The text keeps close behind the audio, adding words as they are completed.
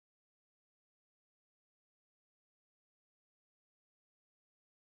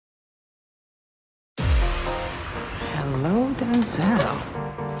Sal.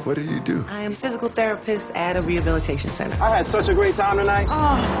 What do you do? I am a physical therapist at a rehabilitation center. I had such a great time tonight.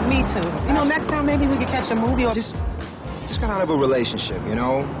 Oh, me too. You know, next time maybe we could catch a movie or Just got out of a relationship, you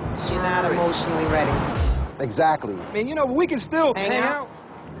know? She's not emotionally ready. Exactly. I mean, you know, we can still Hang out?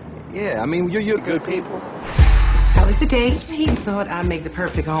 Yeah, I mean, you're good people. How was the date? He thought I'd make the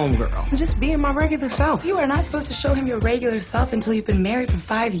perfect homegirl. Just being my regular self. You are not supposed to show him your regular self until you've been married for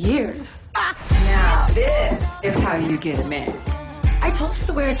 5 years. Now, this is how you get a man. I told you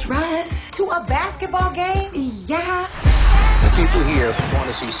to wear a dress. To a basketball game? Yeah. The people here want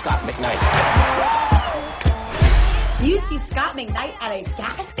to see Scott McKnight. You see Scott McKnight at a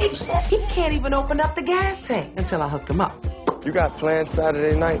gas station? He can't even open up the gas tank until I hooked him up. You got plans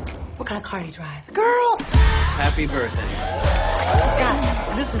Saturday night? What kind of car do you drive? Girl! Happy birthday.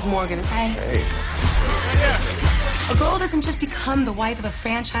 Scott, this is Morgan. Hey. A girl doesn't just become the wife of a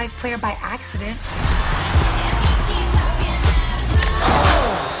franchise player by accident.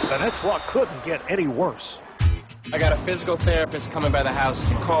 The next walk couldn't get any worse. I got a physical therapist coming by the house.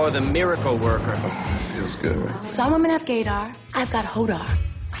 You call her the miracle worker. Feels good, right? Some women have gaydar. I've got hodar.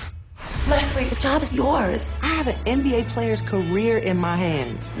 Leslie, the job is yours. I have an NBA player's career in my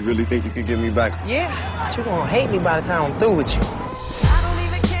hands. You really think you could get me back? Yeah, but you're gonna hate me by the time I'm through with you.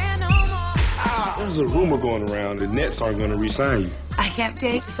 There's a rumor going around the Nets aren't going to re-sign you. I can't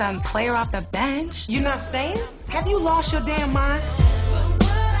date some player off the bench. You not staying? Have you lost your damn mind?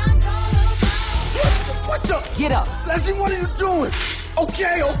 What the? Get up. Leslie, what are you doing?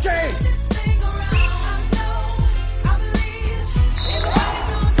 Okay.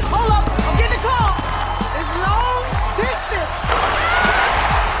 Hold up, I'm getting a call. It's long distance.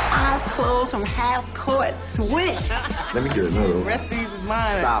 Eyes closed from half court swish. Let me get another one. Rest of these is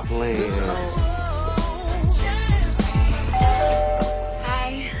mine. Stop playing.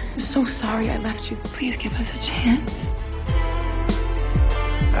 Hi. I'm so sorry I left you. Please give us a chance.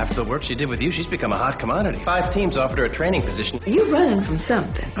 After the work she did with you, she's become a hot commodity. 5 teams offered her a training position. You running from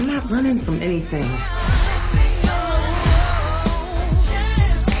something. I'm not running from anything.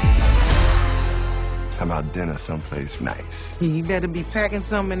 How about dinner someplace nice? You better be packing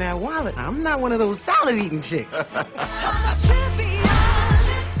something in that wallet. I'm not one of those salad-eating chicks.